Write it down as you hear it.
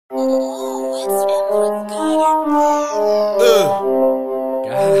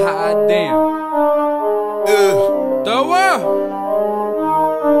God damn. The world.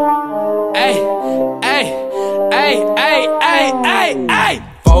 Ay, ay, ay, ay, ay, ay, ay.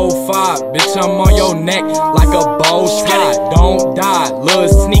 4-5, bitch, I'm on your neck like a bow tie. Don't die, little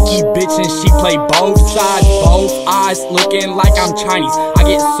sneaky bitch, and she play both sides. Both eyes looking like I'm Chinese. I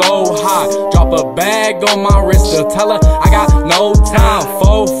get so high, drop a bag on my wrist to tell her I got no time.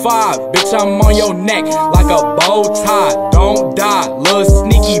 4-5, bitch, I'm on your neck like a bow tie. Don't die, little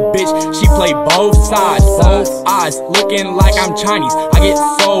sneaky bitch, she play both sides. Both eyes looking like I'm Chinese. I get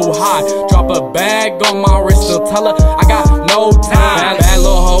so high, drop a bag on my wrist to tell her I got no time. Bad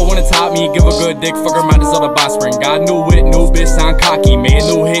little hoe wanna top me, give a good dick, fuck her mind, this other box spring. Got a new wit, new bitch, sound cocky. Made a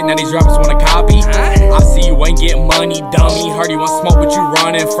new hit, now these rappers wanna copy. I see you ain't getting money, dummy. Heard you want smoke, but you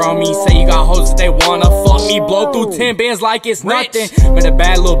running from me. Say you got hoes that they wanna fuck me. Blow through 10 bands like it's nothing. Met a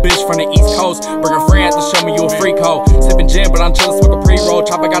bad little bitch from the East Coast. Bring a friend to show me you a freak hoe. Sippin' gin, but I'm chillin', smoke a pre-roll.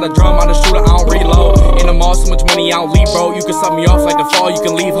 Chopper got a drum, I'm the shooter, I don't reload. In the mall, so much money, I don't leave, bro. You can suck me off like the fall, you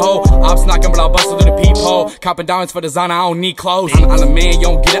can leave, ho. Ops knocking, but I'll bust through the peephole. Copping diamonds for designer, I don't need clothes. I'm the man, you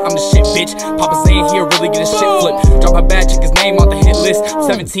don't get it, I'm the shit, bitch. Papa saying here, really get his shit flipped. Drop a bad chick, his name off the hit list.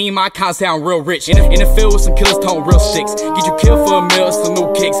 17, my account sound real rich. In the field with some killers, tone real sticks. Get you killed for a meal, it's some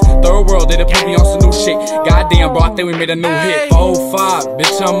new kicks. Third world, they done put me on some new shit. Goddamn, bro, I think we made a new hit. 4-5,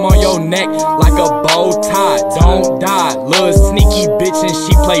 bitch, I'm on your neck like a bow tie. Don't die, little sneaky bitch, and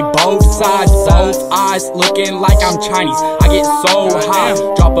she play both sides. Both eyes looking like I'm Chinese. I get so high,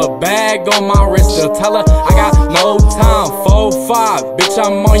 drop a bag on my wrist to tell her I got no time. 4-5, bitch,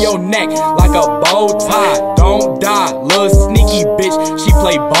 I'm on your neck like a bow tie. Don't die, little sneaky bitch, she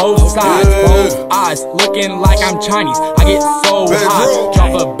play both sides. Both eyes looking like I'm Chinese. I get so high,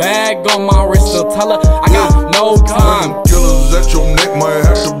 drop a bag on my wrist to tell her I got no time. Killers at your neck might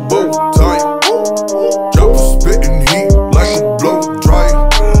have to bow tie. Drop a spitting heat like a blow dryer.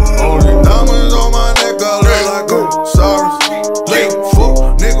 Only diamonds on my neck, I look like Osiris. Late foot,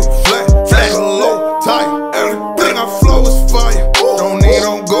 nigga, flat, a low tight. Everything I flow is fire. Don't need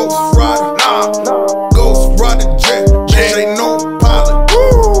on Ghost Rider. Ghost Rider jet, bitch ain't no pilot.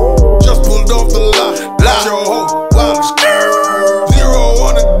 Just pulled off the lot, let your whole wallet. Zero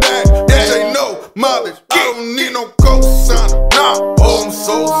on the dash, bitch ain't no mileage. I don't need no cosigner. Oh, I'm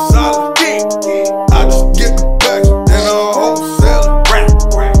so solid. I just get the packs, then I'll wholesale it.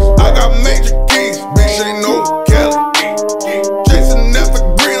 I got major keys, bitch ain't no Kelly. Chasing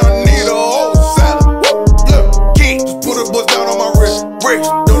evergreen, I need a whole salad. Just put a bus down on my wrist.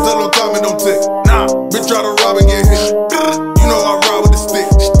 Don't tell no time and don't tick. Bitch try to rob and get hit. You know I ride with the stick.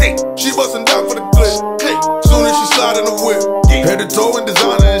 She bustin' down for the clip. Soon as she slide in the whip, head to toe and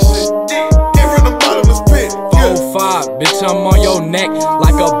designer and shit. Came from the bottomless pit. 4-5, bitch, I'm on your neck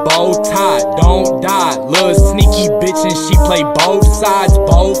like a bow tie. Don't die, little sneaky bitch, and she play both sides.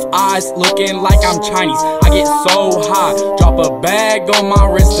 Both eyes looking like I'm Chinese. I get so high, drop a bag on my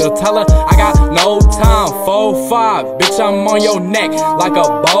wrist to tell her I got no time. 4-5, bitch, I'm on your neck like a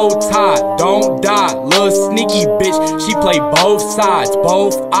bow tie. Don't die, little sneaky bitch, she play both sides.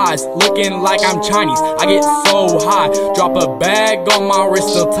 Both eyes looking like I'm Chinese. I get so high, drop a bag on my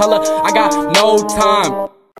wrist to tell her I got no time.